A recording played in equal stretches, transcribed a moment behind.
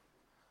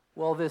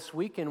Well, this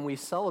weekend we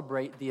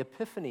celebrate the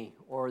Epiphany,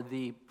 or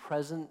the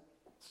present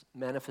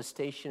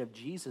manifestation of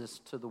Jesus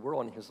to the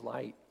world in his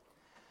light.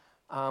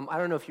 I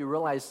don't know if you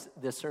realize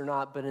this or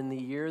not, but in the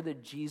year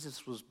that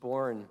Jesus was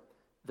born,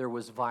 there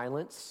was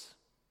violence,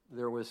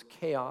 there was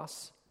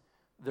chaos,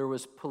 there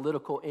was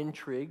political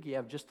intrigue. You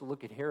have just to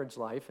look at Herod's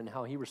life and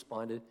how he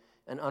responded,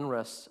 and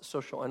unrest,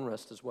 social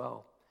unrest as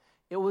well.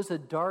 It was a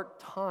dark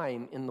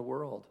time in the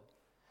world.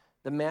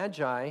 The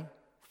Magi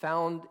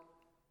found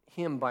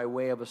him by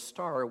way of a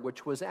star,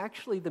 which was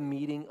actually the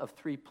meeting of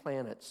three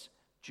planets,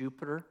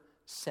 Jupiter,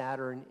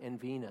 Saturn, and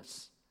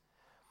Venus.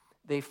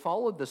 They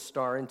followed the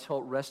star until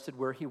it rested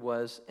where he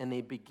was, and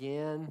they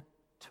began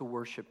to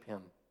worship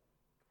him.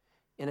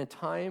 In a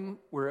time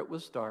where it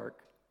was dark,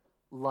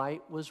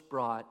 light was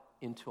brought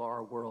into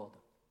our world.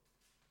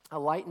 A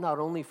light not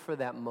only for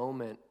that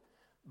moment,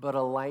 but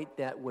a light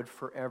that would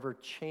forever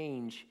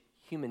change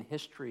human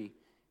history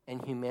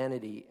and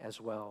humanity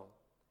as well.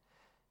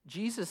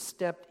 Jesus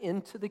stepped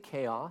into the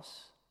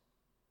chaos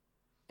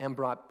and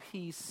brought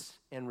peace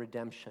and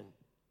redemption.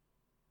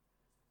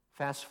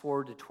 Fast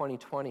forward to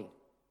 2020.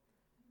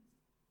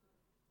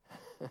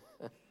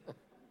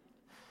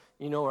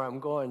 You know where I'm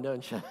going,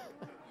 don't you?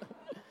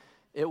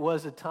 It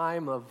was a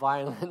time of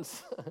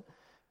violence,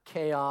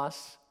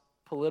 chaos,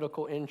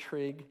 political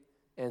intrigue,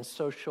 and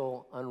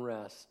social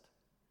unrest.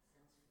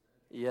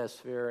 Yes,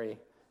 very.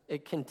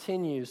 It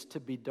continues to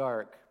be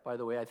dark. By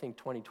the way, I think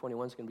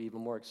 2021 is going to be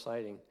even more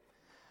exciting.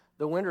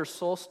 The winter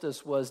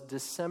solstice was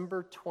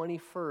December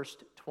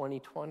 21st,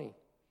 2020,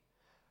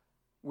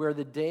 where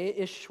the day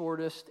is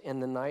shortest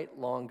and the night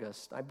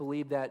longest. I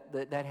believe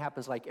that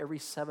happens like every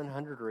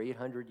 700 or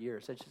 800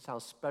 years. That's just how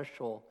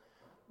special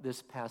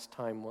this past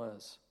time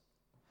was.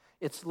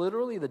 It's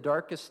literally the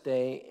darkest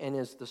day and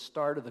is the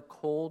start of the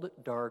cold,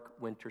 dark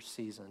winter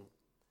season.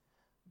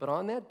 But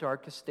on that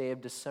darkest day of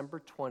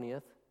December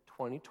 20th,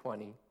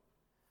 2020,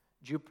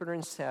 Jupiter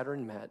and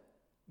Saturn met,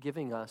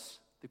 giving us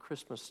the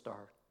Christmas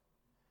star.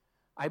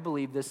 I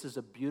believe this is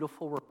a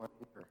beautiful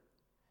reminder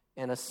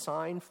and a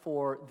sign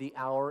for the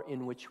hour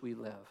in which we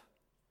live,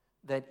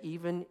 that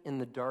even in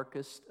the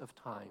darkest of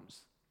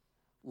times,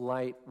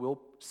 light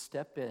will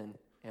step in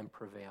and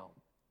prevail.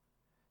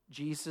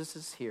 Jesus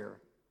is here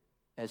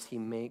as he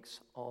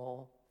makes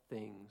all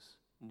things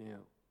new.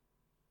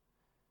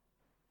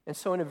 And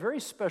so in a very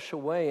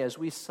special way, as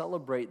we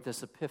celebrate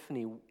this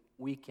Epiphany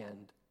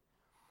weekend,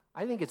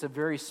 I think it's a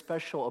very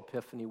special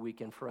Epiphany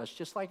weekend for us.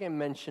 Just like I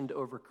mentioned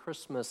over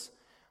Christmas,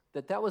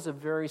 that was a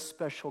very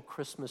special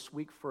Christmas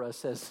week for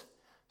us, as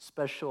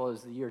special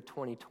as the year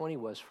 2020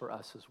 was for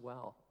us as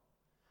well.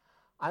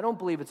 I don't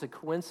believe it's a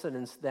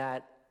coincidence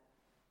that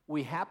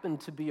we happen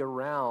to be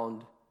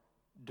around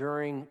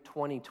during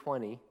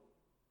 2020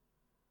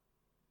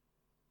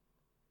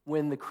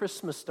 when the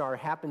Christmas star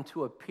happened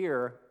to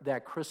appear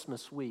that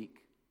Christmas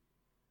week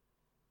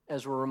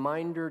as a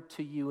reminder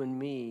to you and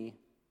me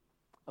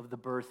of the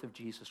birth of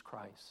Jesus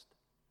Christ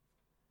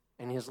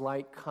and his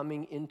light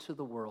coming into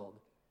the world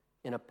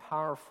in a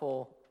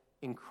powerful,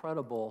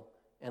 incredible,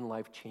 and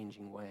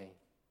life-changing way.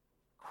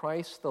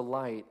 Christ the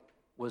light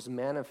was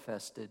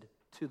manifested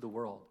to the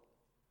world.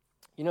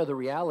 You know, the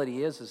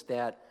reality is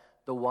that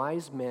the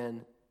wise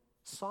men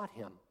sought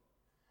him.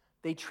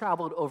 They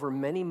traveled over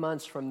many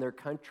months from their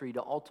country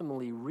to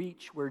ultimately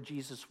reach where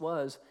Jesus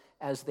was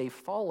as they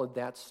followed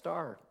that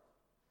star.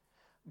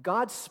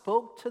 God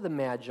spoke to the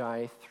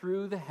Magi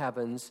through the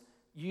heavens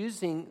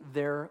using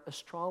their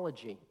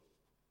astrology.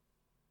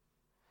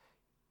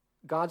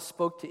 God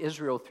spoke to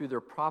Israel through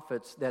their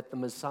prophets that the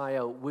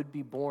Messiah would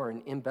be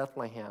born in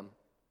Bethlehem.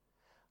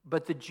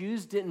 But the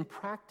Jews didn't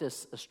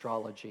practice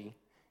astrology.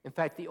 In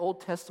fact, the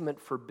Old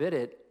Testament forbid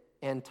it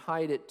and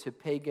tied it to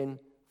pagan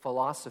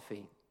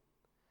philosophy.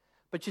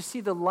 But you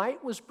see, the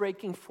light was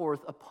breaking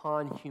forth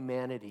upon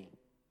humanity.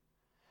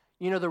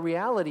 You know, the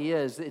reality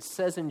is, it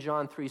says in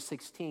John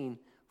 3:16,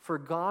 "For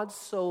God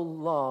so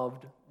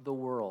loved the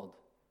world."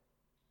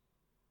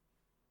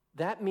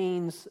 That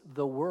means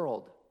the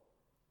world.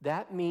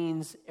 That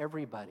means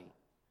everybody.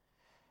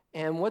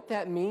 And what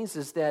that means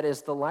is that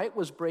as the light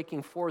was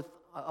breaking forth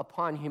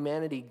upon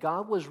humanity,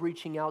 God was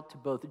reaching out to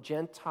both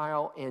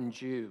Gentile and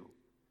Jew.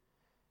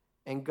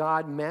 And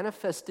God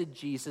manifested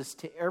Jesus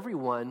to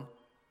everyone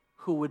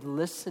who would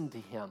listen to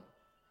him.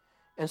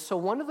 And so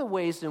one of the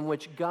ways in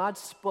which God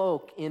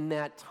spoke in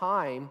that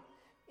time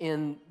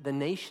in the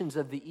nations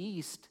of the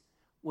East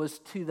was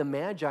to the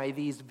Magi,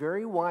 these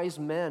very wise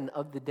men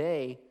of the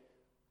day,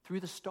 through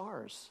the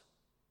stars.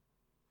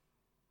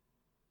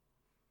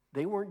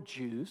 They weren't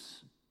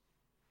Jews.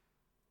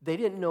 They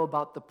didn't know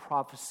about the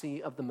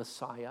prophecy of the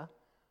Messiah,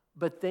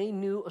 but they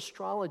knew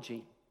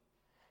astrology.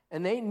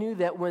 And they knew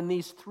that when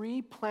these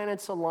three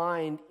planets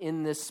aligned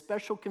in this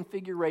special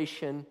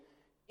configuration,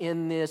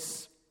 in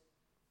this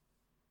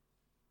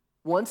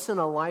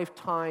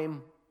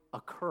once-in-a-lifetime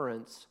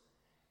occurrence,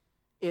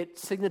 it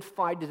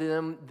signified to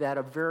them that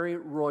a very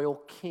royal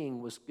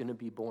king was going to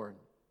be born.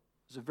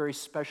 It was a very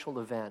special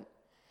event.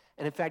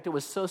 And in fact, it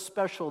was so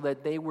special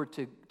that they were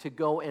to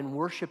go and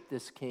worship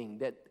this king,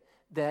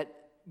 that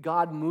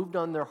God moved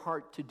on their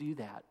heart to do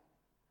that.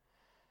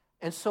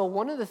 And so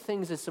one of the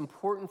things that's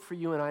important for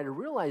you and I to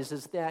realize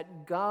is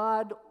that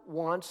God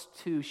wants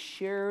to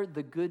share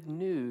the good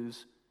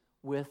news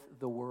with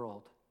the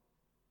world.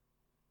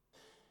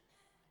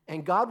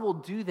 And God will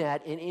do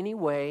that in any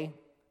way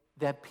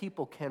that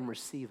people can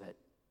receive it.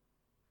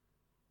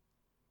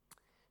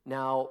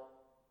 Now,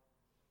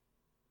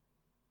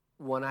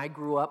 when I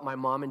grew up, my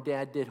mom and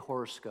dad did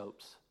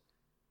horoscopes.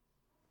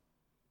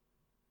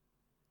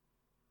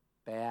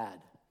 Bad.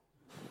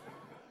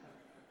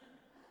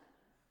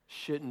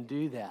 Shouldn't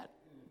do that.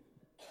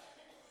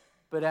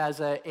 But as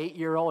an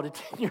 8-year-old, a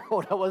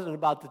 10-year-old, I wasn't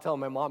about to tell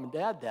my mom and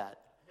dad that,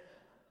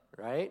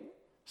 right?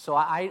 So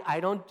I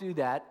don't do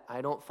that.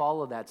 I don't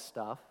follow that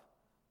stuff.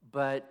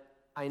 But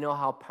I know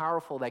how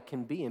powerful that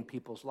can be in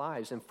people's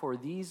lives. And for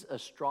these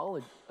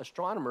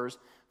astronomers,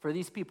 for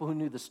these people who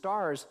knew the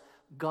stars,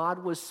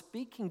 God was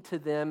speaking to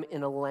them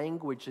in a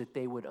language that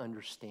they would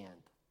understand.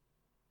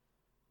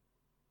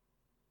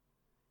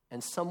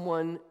 And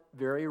someone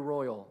very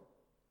royal,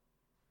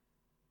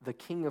 the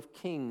King of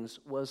Kings,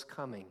 was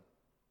coming.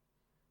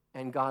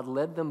 And God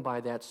led them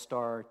by that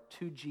star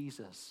to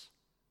Jesus,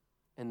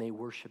 and they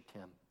worshiped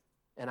him.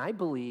 And I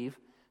believe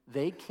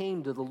they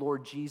came to the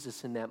Lord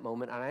Jesus in that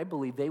moment, and I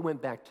believe they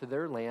went back to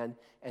their land,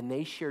 and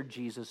they shared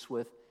Jesus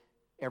with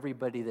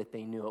everybody that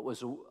they knew.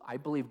 I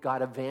believe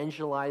God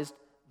evangelized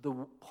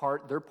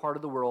their part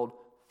of the world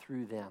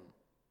through them.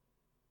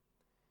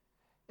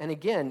 And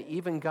again,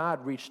 even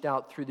God reached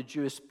out through the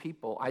Jewish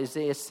people.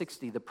 Isaiah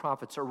 60, the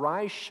prophets,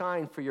 "Arise,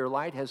 shine, for your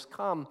light has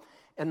come,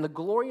 and the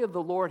glory of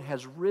the Lord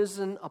has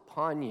risen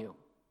upon you.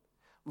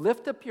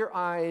 Lift up your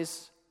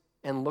eyes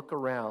and look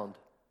around.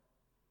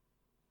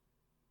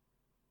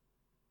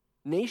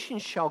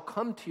 Nations shall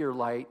come to your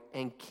light,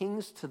 and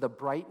kings to the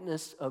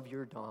brightness of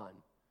your dawn."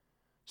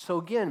 So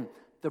again,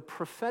 the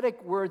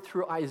prophetic word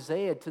through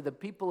Isaiah to the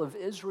people of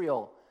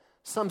Israel,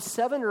 some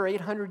 700 or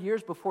 800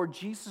 years before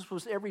Jesus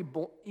was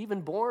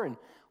even born,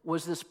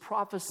 was this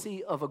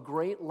prophecy of a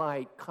great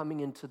light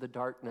coming into the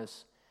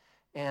darkness,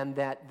 and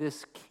that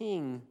this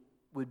king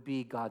would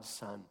be God's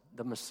son,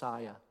 the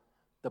Messiah,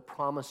 the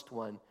promised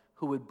one,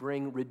 who would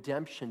bring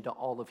redemption to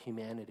all of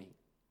humanity.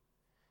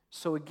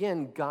 So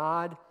again,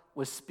 God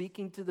was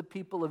speaking to the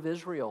people of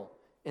Israel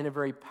in a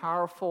very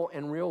powerful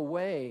and real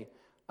way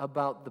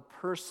about the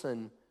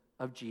person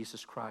of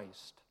Jesus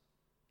Christ.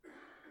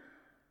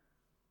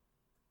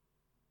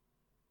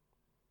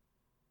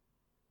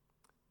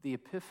 The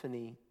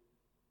Epiphany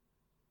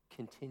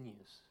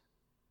continues.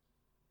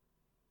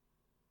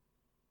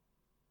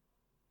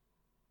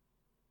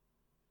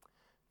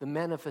 The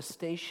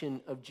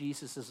manifestation of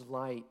Jesus'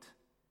 light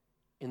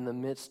in the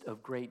midst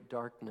of great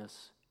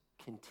darkness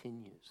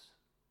continues.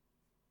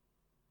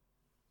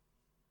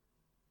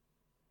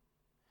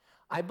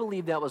 I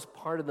believe that was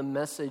part of the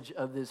message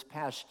of this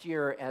past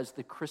year as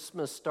the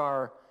Christmas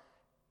star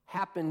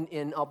happened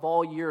in, of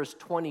all years,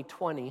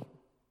 2020.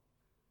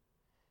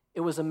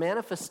 It was a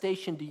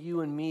manifestation to you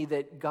and me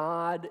that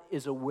God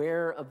is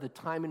aware of the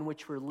time in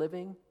which we're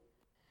living.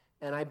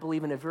 And I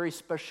believe in a very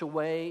special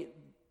way,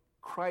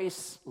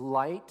 Christ's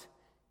light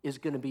is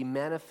going to be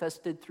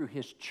manifested through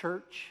his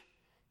church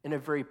in a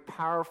very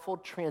powerful,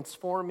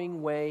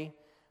 transforming way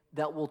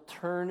that will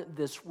turn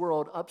this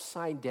world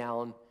upside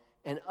down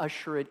and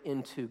usher it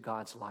into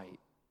God's light.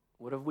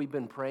 What have we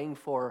been praying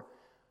for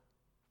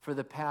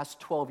the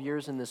past 12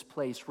 years in this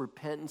place?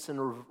 Repentance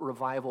and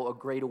revival, a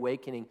great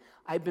awakening.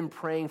 I've been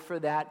praying for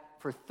that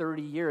for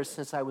 30 years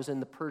since I was in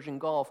the Persian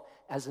Gulf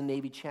as a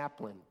Navy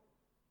chaplain.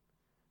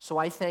 So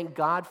I thank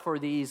God for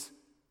these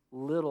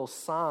little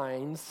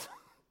signs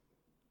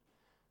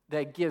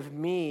that give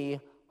me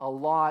a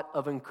lot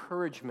of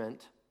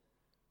encouragement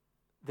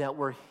that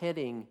we're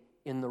heading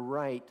in the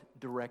right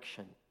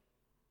direction.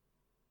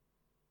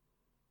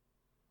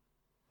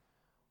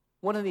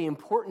 One of the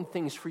important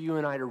things for you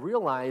and I to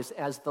realize,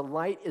 as the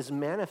light is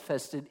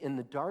manifested in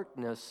the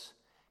darkness,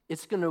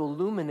 it's going to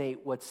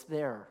illuminate what's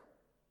there.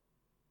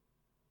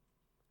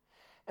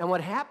 And what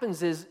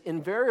happens is,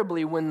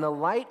 invariably, when the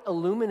light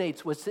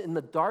illuminates what's in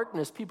the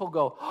darkness, people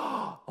go,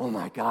 "Oh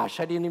my gosh,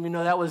 I didn't even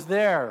know that was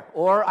there."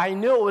 Or, "I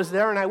knew it was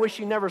there and I wish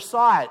you never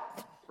saw it,"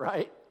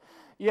 right?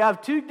 You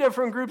have two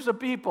different groups of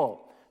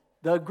people.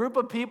 The group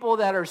of people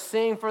that are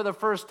seeing for the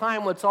first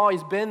time what's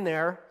always been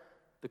there,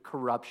 the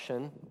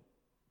corruption,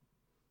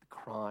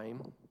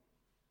 crime,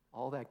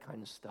 all that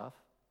kind of stuff.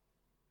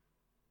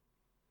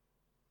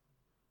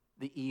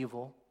 The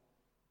evil,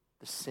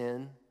 the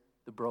sin,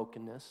 the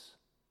brokenness.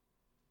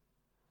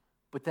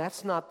 But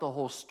that's not the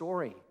whole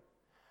story.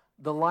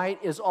 The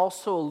light is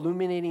also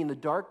illuminating the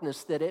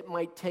darkness that it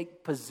might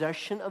take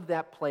possession of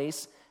that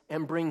place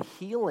and bring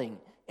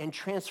healing and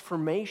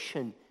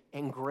transformation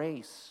and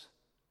grace.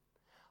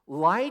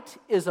 Light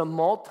is a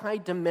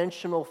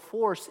multidimensional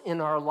force in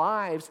our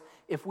lives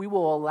if we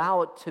will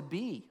allow it to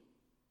be.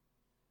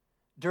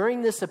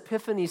 During this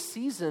Epiphany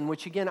season,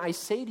 which again I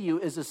say to you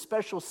is a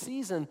special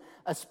season,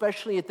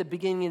 especially at the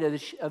beginning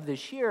of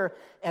this year,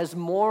 as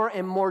more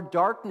and more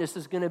darkness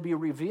is going to be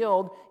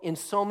revealed in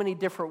so many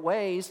different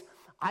ways,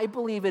 I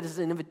believe it is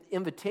an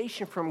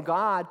invitation from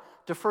God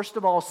to first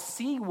of all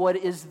see what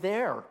is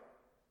there.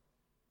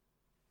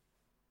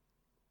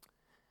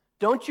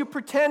 Don't you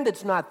pretend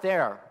it's not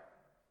there.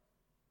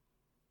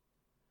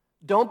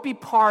 Don't be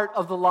part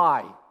of the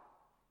lie.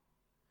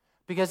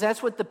 Because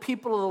that's what the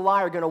people of the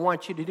lie are going to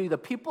want you to do. The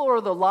people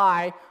of the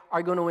lie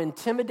are going to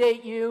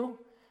intimidate you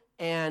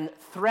and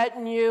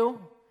threaten you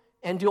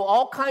and do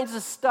all kinds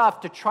of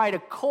stuff to try to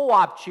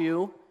co-opt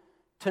you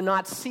to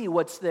not see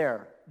what's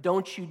there.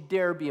 Don't you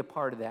dare be a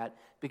part of that,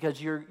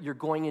 because you're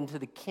going into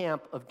the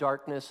camp of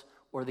darkness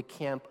or the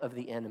camp of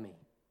the enemy.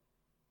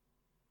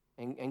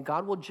 And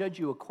God will judge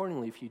you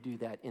accordingly if you do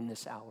that in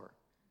this hour.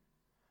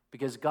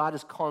 Because God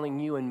is calling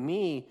you and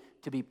me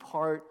to be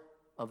part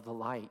of the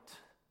light.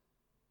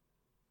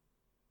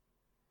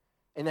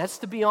 And that's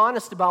to be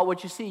honest about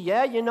what you see.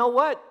 Yeah, you know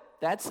what?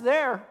 That's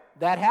there.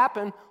 That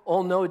happened.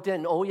 Oh, no, it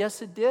didn't. Oh,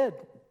 yes, it did.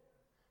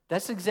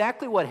 That's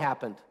exactly what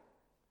happened.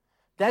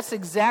 That's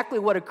exactly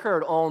what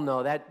occurred. Oh,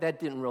 no, that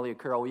didn't really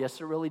occur. Oh, yes,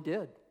 it really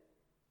did.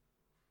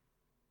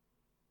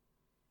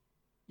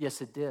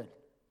 Yes, it did.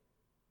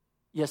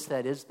 Yes,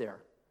 that is there.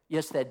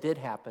 Yes, that did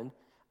happen.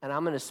 And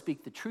I'm going to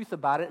speak the truth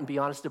about it and be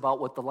honest about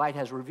what the light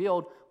has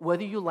revealed,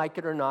 whether you like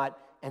it or not,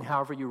 and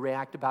however you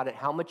react about it,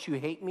 how much you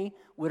hate me,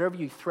 whatever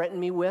you threaten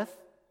me with.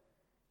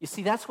 You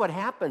see, that's what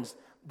happens.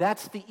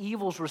 That's the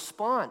evil's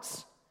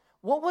response.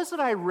 What was it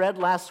I read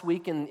last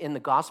week in the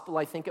gospel,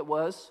 I think it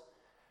was?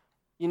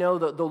 You know,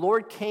 the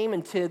Lord came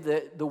into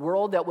the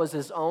world that was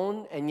his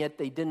own, and yet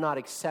they did not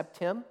accept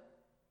him.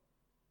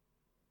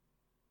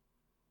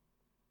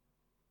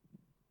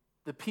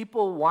 The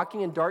people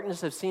walking in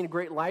darkness have seen a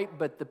great light,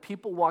 but the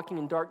people walking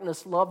in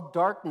darkness loved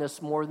darkness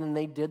more than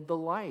they did the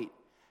light.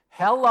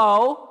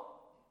 Hello?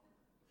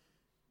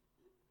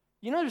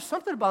 You know, there's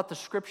something about the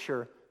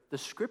Scripture. The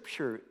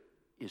Scripture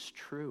is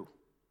true.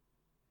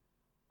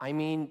 I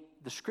mean,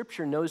 the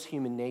Scripture knows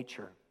human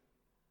nature.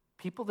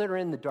 People that are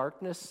in the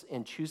darkness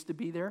and choose to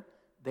be there,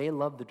 they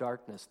love the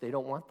darkness. They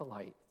don't want the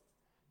light.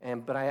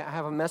 But I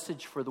have a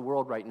message for the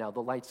world right now.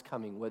 The light's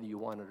coming, whether you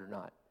want it or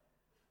not.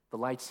 The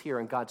light's here,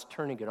 and God's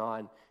turning it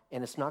on,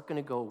 and it's not going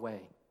to go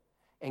away.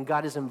 And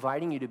God is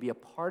inviting you to be a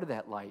part of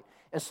that light.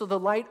 And so the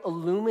light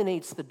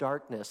illuminates the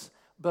darkness,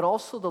 but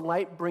also the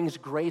light brings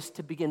grace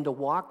to begin to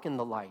walk in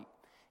the light.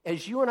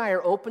 As you and I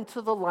are open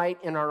to the light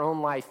in our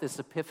own life this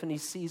Epiphany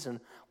season,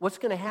 what's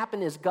going to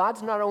happen is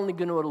God's not only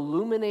going to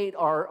illuminate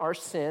our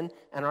sin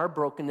and our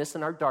brokenness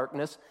and our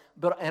darkness,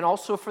 and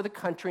also for the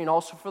country and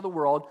also for the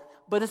world,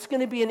 but it's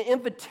going to be an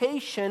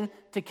invitation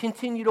to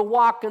continue to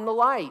walk in the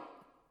light.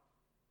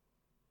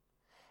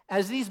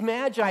 As these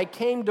magi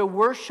came to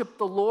worship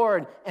the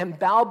Lord and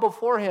bow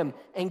before him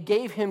and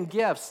gave him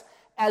gifts,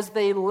 as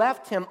they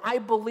left him, I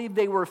believe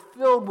they were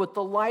filled with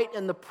the light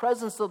and the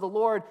presence of the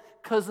Lord,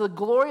 because the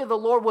glory of the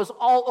Lord was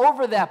all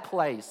over that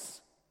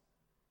place.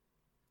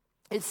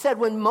 It said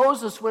when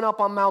Moses went up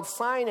on Mount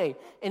Sinai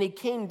and he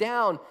came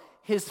down,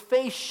 his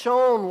face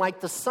shone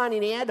like the sun,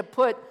 and he had to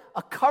put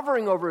a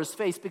covering over his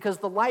face because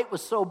the light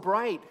was so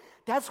bright.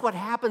 That's what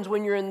happens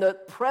when you're in the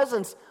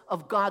presence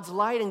of God's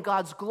light and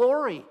God's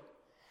glory.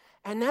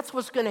 And that's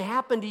what's going to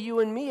happen to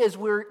you and me as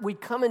we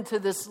come into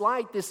this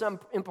light, this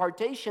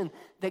impartation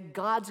that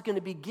God's going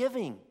to be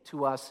giving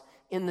to us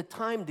in the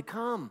time to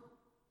come.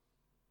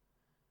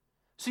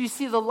 So you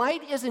see, the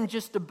light isn't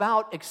just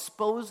about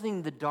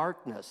exposing the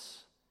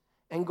darkness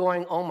and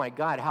going, oh my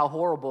God, how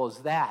horrible is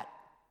that?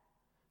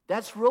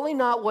 That's really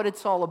not what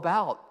it's all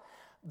about.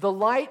 The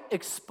light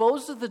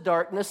exposes the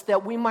darkness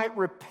that we might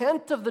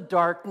repent of the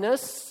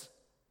darkness.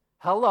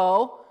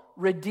 Hello,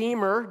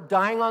 Redeemer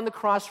dying on the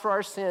cross for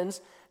our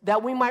sins,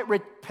 that we might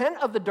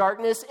repent of the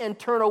darkness and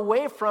turn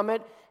away from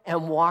it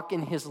and walk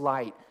in his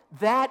light.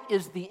 That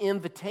is the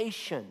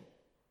invitation.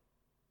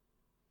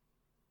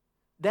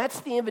 That's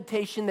the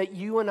invitation that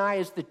you and I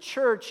as the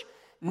church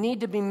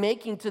need to be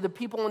making to the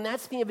people, and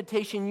that's the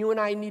invitation you and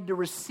I need to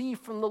receive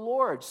from the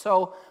Lord.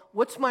 So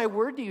what's my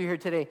word to you here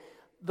today?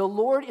 The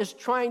Lord is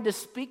trying to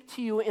speak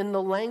to you in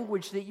the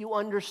language that you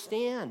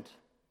understand.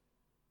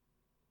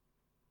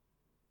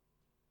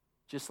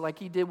 Just like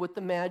he did with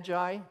the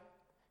Magi,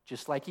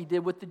 just like he did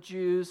with the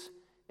Jews,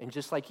 and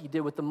just like he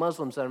did with the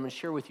Muslims that I'm going to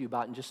share with you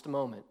about in just a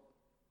moment.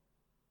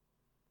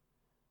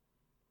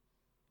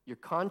 Your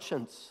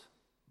conscience.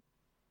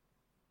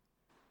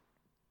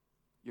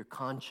 Your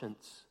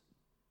conscience.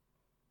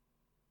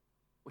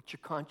 What's your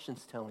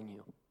conscience telling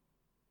you?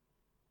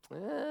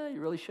 You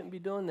really shouldn't be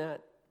doing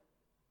that.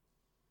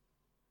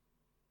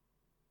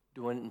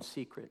 Doing it in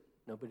secret.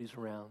 Nobody's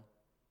around.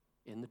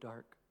 In the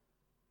dark.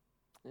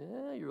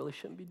 You really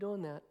shouldn't be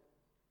doing that.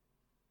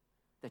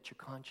 That's your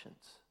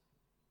conscience.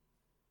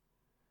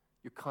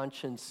 Your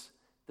conscience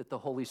that the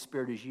Holy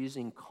Spirit is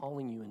using,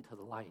 calling you into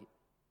the light.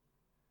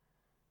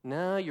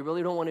 No, you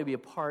really don't want to be a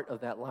part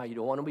of that light. You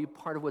don't want to be a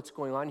part of what's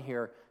going on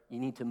here. You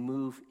need to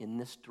move in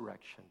this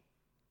direction.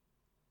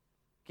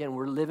 Again,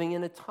 we're living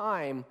in a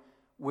time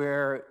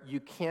where you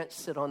can't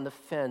sit on the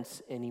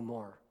fence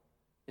anymore.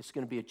 It's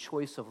going to be a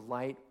choice of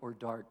light or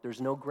dark. There's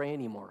no gray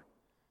anymore.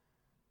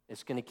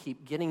 It's going to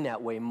keep getting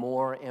that way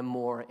more and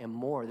more and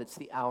more. That's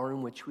the hour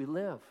in which we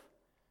live.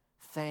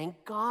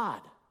 Thank God.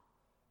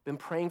 Been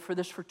praying for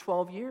this for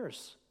 12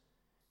 years.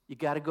 You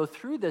got to go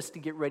through this to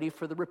get ready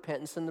for the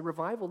repentance and the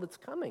revival that's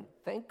coming.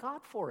 Thank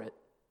God for it.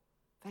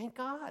 Thank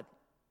God.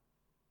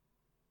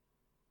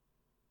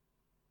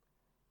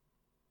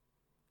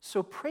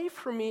 So pray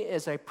for me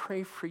as I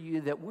pray for you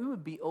that we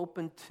would be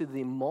open to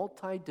the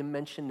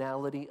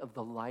multidimensionality of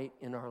the light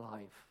in our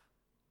life.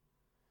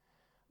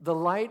 The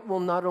light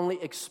will not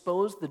only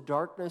expose the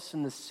darkness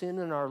and the sin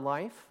in our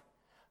life,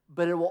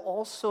 but it will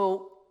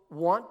also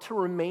want to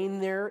remain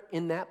there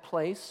in that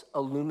place,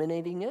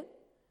 illuminating it,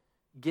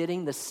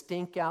 getting the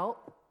stink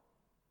out,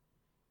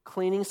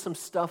 cleaning some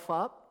stuff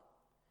up,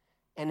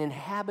 and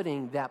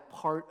inhabiting that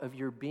part of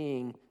your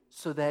being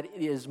so that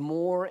it is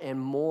more and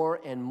more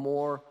and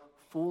more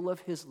full of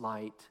His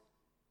light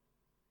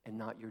and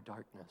not your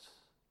darkness.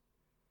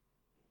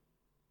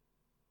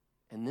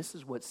 And this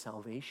is what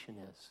salvation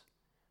is.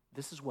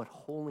 This is what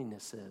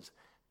holiness is.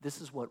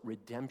 This is what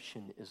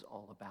redemption is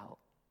all about.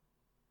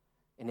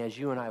 And as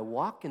you and I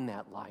walk in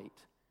that light,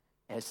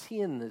 as He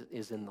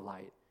is in the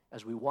light,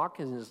 as we walk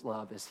in His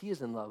love, as He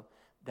is in love,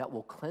 that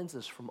will cleanse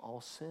us from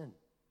all sin.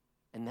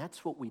 And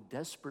that's what we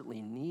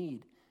desperately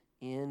need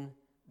in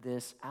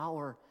this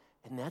hour.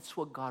 And that's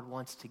what God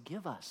wants to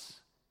give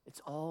us.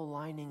 It's all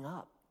lining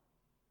up.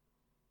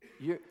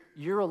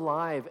 You're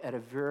alive at a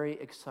very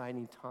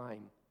exciting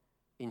time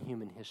in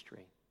human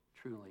history,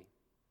 truly,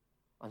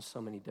 on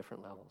so many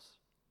different levels.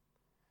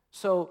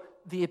 So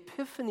the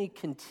Epiphany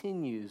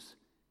continues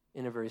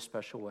in a very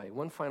special way.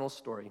 One final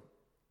story.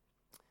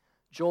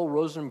 Joel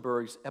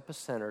Rosenberg's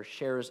Epicenter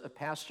shares a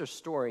pastor's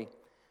story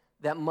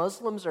that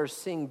Muslims are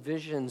seeing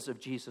visions of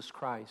Jesus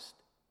Christ.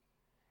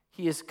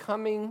 He is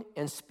coming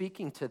and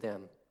speaking to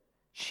them.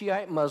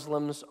 Shiite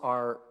Muslims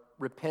are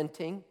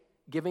repenting,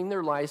 giving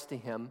their lives to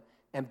Him,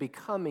 and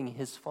becoming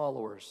His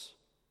followers.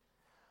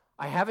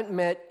 I haven't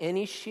met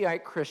any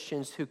Shiite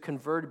Christians who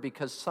converted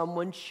because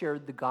someone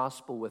shared the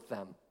gospel with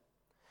them.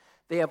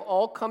 They have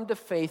all come to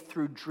faith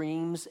through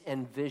dreams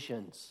and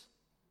visions.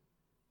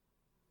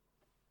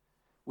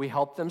 We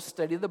help them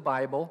study the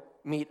Bible,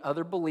 meet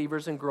other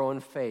believers, and grow in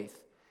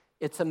faith.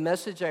 It's a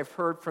message I've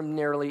heard from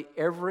nearly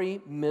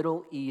every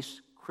Middle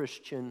East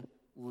Christian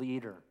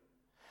leader.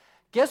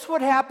 Guess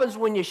what happens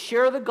when you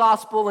share the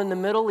gospel in the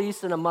Middle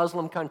East in a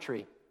Muslim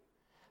country?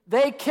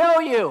 They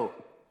kill you.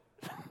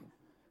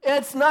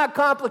 It's not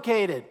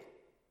complicated.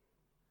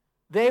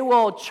 They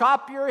will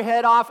chop your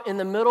head off in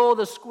the middle of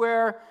the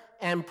square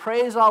and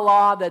praise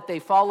Allah that they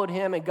followed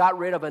Him and got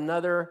rid of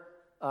another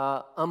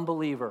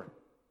unbeliever.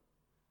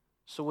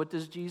 So what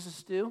does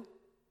Jesus do?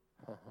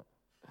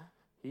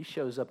 He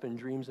shows up in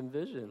dreams and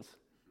visions.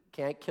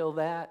 Can't kill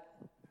that.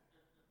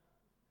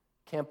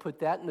 Can't put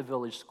that in the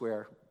village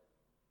square.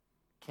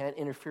 Can't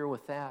interfere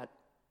with that.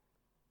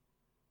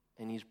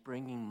 And He's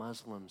bringing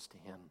Muslims to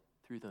Him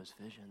through those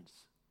visions.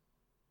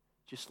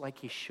 Just like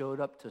He showed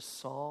up to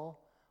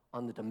Saul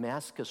on the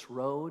Damascus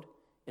road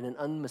in an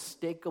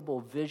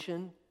unmistakable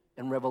vision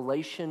and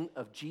revelation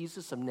of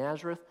Jesus of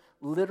Nazareth,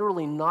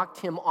 literally knocked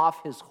him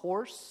off his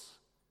horse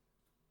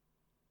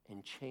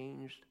and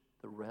changed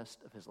the rest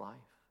of his life.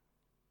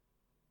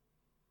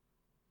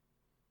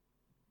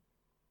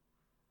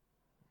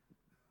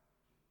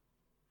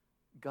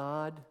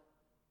 God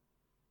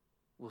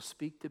will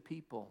speak to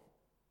people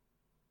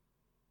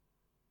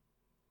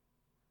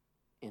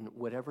in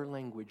whatever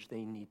language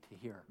they need to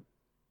hear.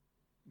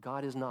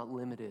 God is not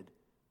limited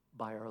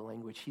by our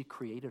language. He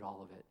created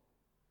all of it.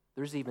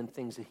 There's even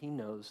things that He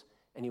knows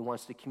and He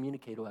wants to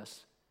communicate to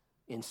us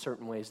in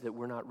certain ways that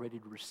we're not ready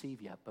to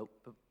receive yet,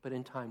 but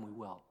in time we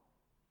will,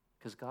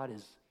 because God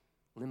is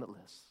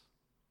limitless.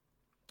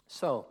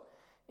 So,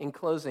 in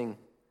closing,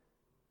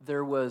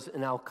 there was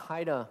an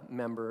Al-Qaeda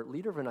member,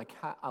 leader of an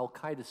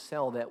Al-Qaeda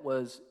cell that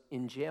was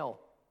in jail,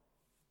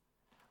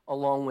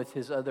 along with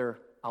his other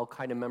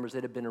Al-Qaeda members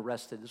that had been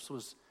arrested. This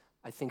was,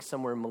 I think,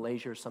 somewhere in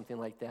Malaysia or something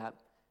like that.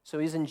 So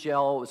he's in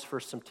jail. It was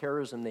for some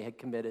terrorism they had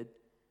committed.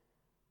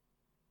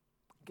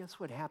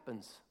 Guess what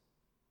happens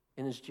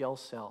in his jail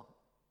cell?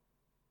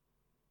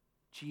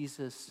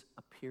 Jesus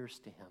appears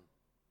to him.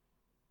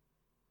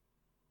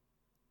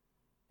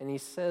 And he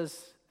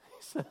says,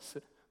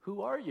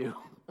 "Who are you?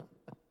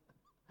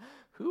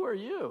 Who are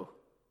you?"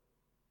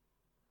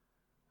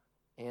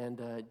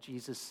 And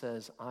Jesus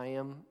says, "I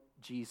am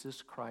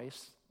Jesus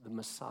Christ, the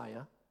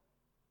Messiah,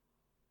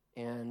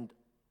 and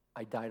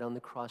I died on the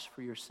cross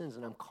for your sins,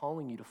 and I'm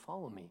calling you to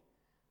follow me."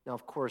 Now,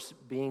 of course,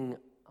 being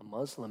a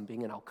Muslim,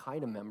 being an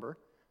Al-Qaeda member,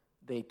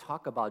 they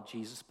talk about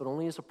Jesus, but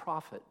only as a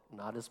prophet,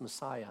 not as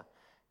Messiah.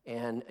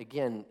 And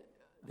again,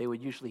 they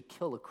would usually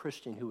kill a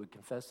Christian who would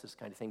confess this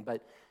kind of thing.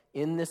 But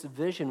in this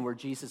vision where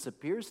Jesus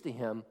appears to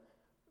him,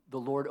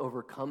 the Lord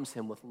overcomes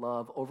him with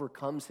love,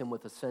 overcomes him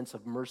with a sense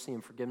of mercy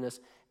and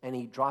forgiveness, and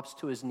he drops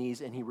to his knees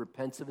and he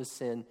repents of his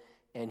sin,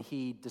 and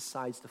he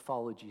decides to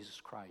follow Jesus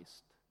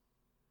Christ.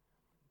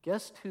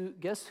 Guess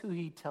who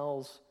he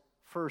tells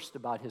first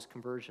about his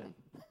conversion?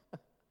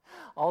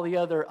 All the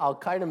other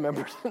Al-Qaeda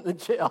members in the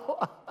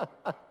jail.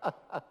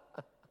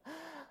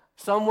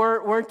 Some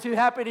weren't too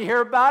happy to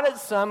hear about it.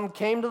 Some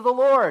came to the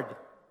Lord.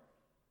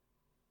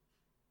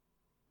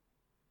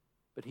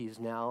 But he's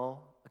now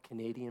a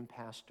Canadian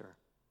pastor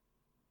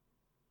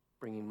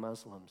bringing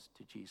Muslims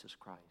to Jesus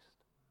Christ.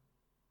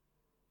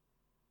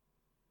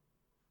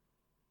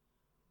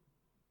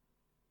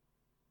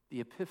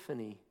 The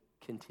epiphany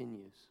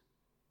continues.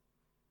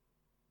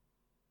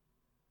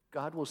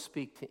 God will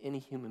speak to any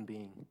human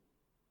being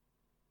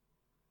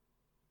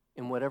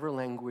in whatever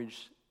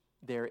language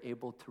they're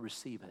able to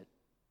receive it.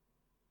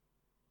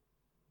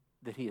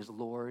 That he is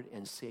Lord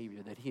and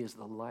Savior, that he is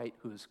the light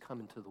who has come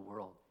into the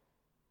world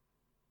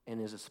and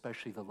is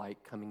especially the light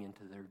coming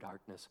into their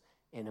darkness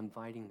and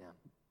inviting them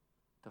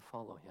to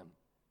follow him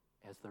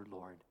as their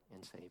Lord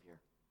and Savior.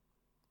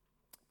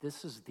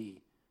 This is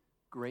the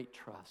great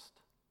trust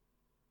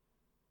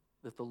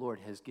that the Lord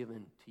has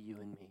given to you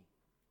and me,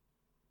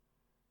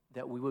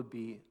 that we would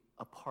be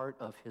a part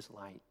of his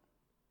light,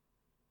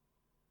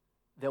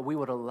 that we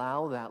would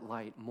allow that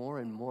light more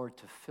and more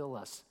to fill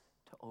us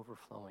to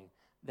overflowing,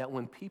 that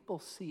when people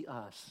see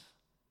us,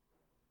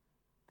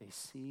 they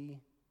see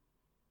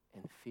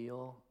and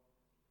feel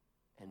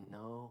and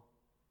know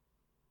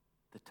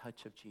the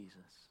touch of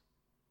Jesus,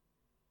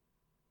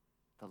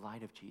 the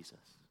light of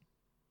Jesus.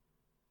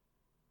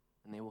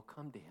 And they will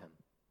come to him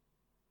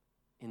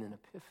in an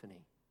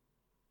epiphany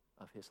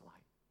of his light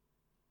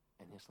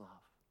and his love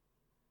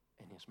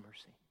and his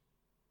mercy.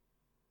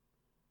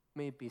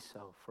 May it be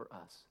so for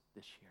us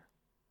this year.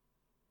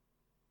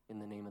 In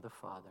the name of the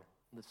Father,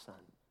 and the Son,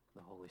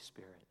 and the Holy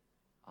Spirit.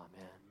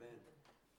 Amen. Amen.